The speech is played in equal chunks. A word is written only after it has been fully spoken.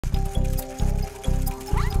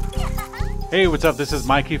Hey, what's up? This is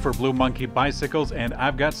Mikey for Blue Monkey Bicycles, and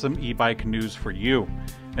I've got some e-bike news for you.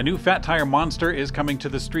 A new fat tire monster is coming to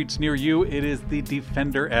the streets near you. It is the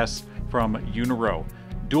Defender S from Uniro.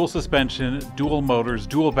 Dual suspension, dual motors,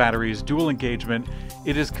 dual batteries, dual engagement.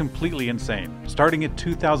 It is completely insane. Starting at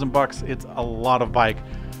 $2,000 bucks, it's a lot of bike.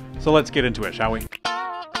 So let's get into it, shall we?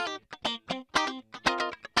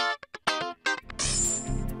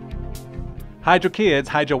 Hide your kids,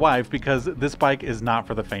 hide your wife, because this bike is not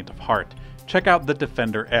for the faint of heart. Check out the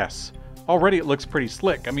Defender S. Already it looks pretty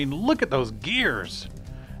slick. I mean, look at those gears.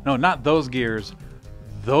 No, not those gears.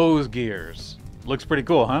 Those gears. Looks pretty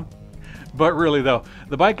cool, huh? But really though,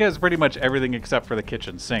 the bike has pretty much everything except for the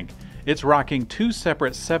kitchen sink. It's rocking two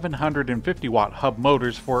separate 750 watt hub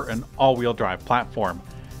motors for an all-wheel drive platform.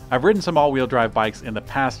 I've ridden some all-wheel drive bikes in the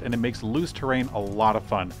past and it makes loose terrain a lot of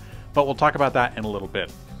fun, but we'll talk about that in a little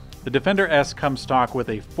bit. The Defender S comes stock with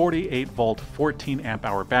a 48 volt 14 amp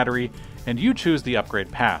hour battery, and you choose the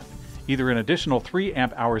upgrade path. Either an additional 3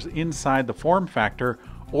 amp hours inside the form factor,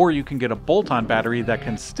 or you can get a bolt-on battery that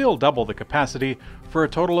can still double the capacity for a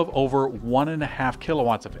total of over 1.5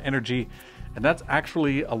 kilowatts of energy, and that's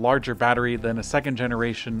actually a larger battery than a second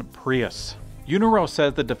generation Prius. Uniro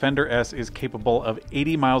says the Defender S is capable of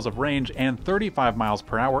 80 miles of range and 35 miles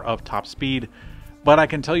per hour of top speed, but I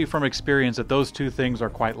can tell you from experience that those two things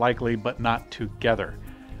are quite likely, but not together.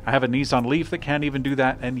 I have a Nissan Leaf that can't even do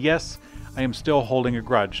that, and yes, I am still holding a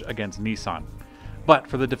grudge against Nissan. But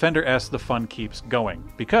for the Defender S, the fun keeps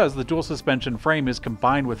going, because the dual suspension frame is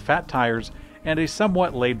combined with fat tires and a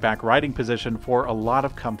somewhat laid-back riding position for a lot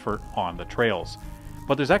of comfort on the trails.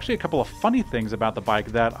 But there's actually a couple of funny things about the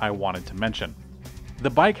bike that I wanted to mention.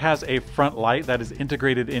 The bike has a front light that is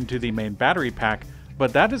integrated into the main battery pack,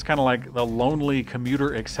 but that is kind of like the lonely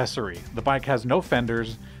commuter accessory. The bike has no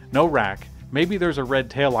fenders, no rack. Maybe there's a red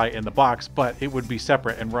taillight in the box, but it would be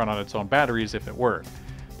separate and run on its own batteries if it were.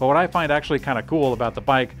 But what I find actually kind of cool about the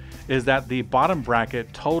bike is that the bottom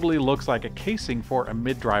bracket totally looks like a casing for a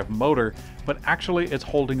mid-drive motor, but actually it's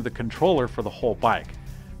holding the controller for the whole bike.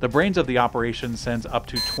 The brains of the operation sends up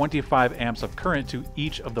to 25 amps of current to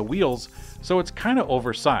each of the wheels, so it's kind of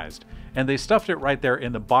oversized. And they stuffed it right there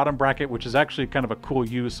in the bottom bracket, which is actually kind of a cool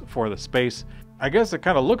use for the space. I guess it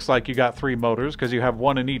kind of looks like you got 3 motors because you have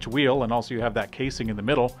one in each wheel and also you have that casing in the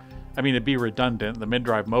middle. I mean, it'd be redundant. The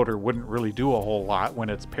mid-drive motor wouldn't really do a whole lot when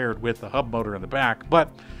it's paired with the hub motor in the back, but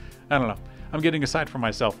I don't know. I'm getting aside from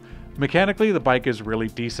myself. Mechanically, the bike is really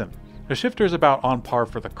decent. The shifter is about on par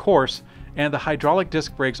for the course, and the hydraulic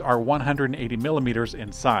disc brakes are 180 millimeters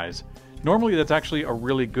in size. Normally, that's actually a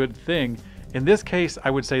really good thing. In this case,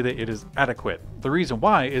 I would say that it is adequate. The reason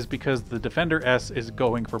why is because the Defender S is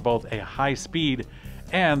going for both a high speed,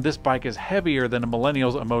 and this bike is heavier than a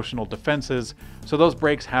Millennial's emotional defenses, so those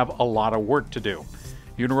brakes have a lot of work to do.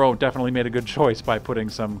 Uniro definitely made a good choice by putting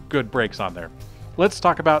some good brakes on there. Let's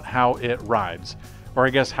talk about how it rides, or I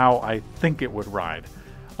guess how I think it would ride.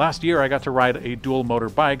 Last year I got to ride a dual motor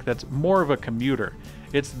bike that's more of a commuter.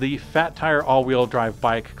 It's the fat tire all-wheel drive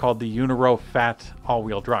bike called the Uniro Fat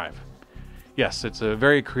All-Wheel Drive. Yes, it's a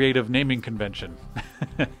very creative naming convention.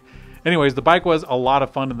 Anyways, the bike was a lot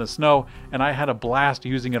of fun in the snow, and I had a blast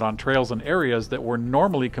using it on trails and areas that were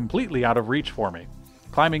normally completely out of reach for me.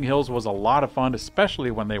 Climbing hills was a lot of fun,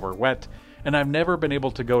 especially when they were wet, and I've never been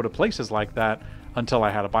able to go to places like that until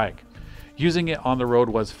I had a bike. Using it on the road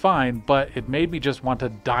was fine, but it made me just want to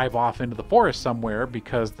dive off into the forest somewhere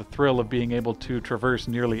because the thrill of being able to traverse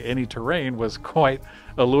nearly any terrain was quite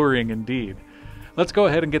alluring indeed. Let's go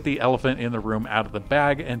ahead and get the elephant in the room out of the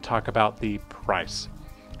bag and talk about the price.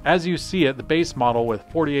 As you see it, the base model with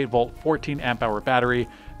 48 volt 14 amp hour battery,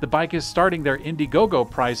 the bike is starting their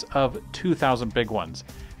Indiegogo price of 2,000 big ones.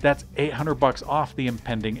 That's $800 off the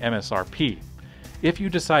impending MSRP. If you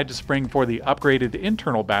decide to spring for the upgraded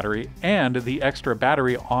internal battery and the extra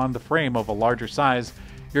battery on the frame of a larger size,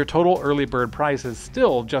 your total early bird price is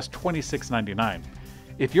still just $26.99.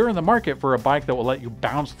 If you're in the market for a bike that will let you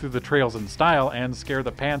bounce through the trails in style and scare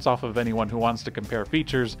the pants off of anyone who wants to compare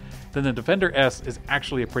features, then the Defender S is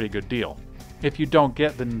actually a pretty good deal. If you don't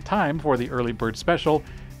get in time for the early bird special,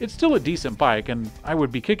 it's still a decent bike, and I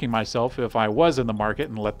would be kicking myself if I was in the market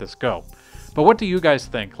and let this go. But what do you guys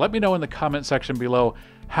think? Let me know in the comment section below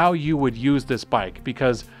how you would use this bike,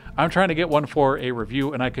 because I'm trying to get one for a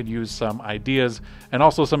review and I could use some ideas and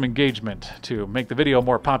also some engagement to make the video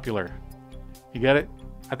more popular. You get it?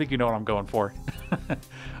 I think you know what I'm going for.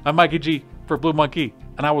 I'm Mikey G for Blue Monkey,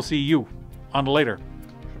 and I will see you on the later.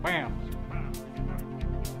 Bam.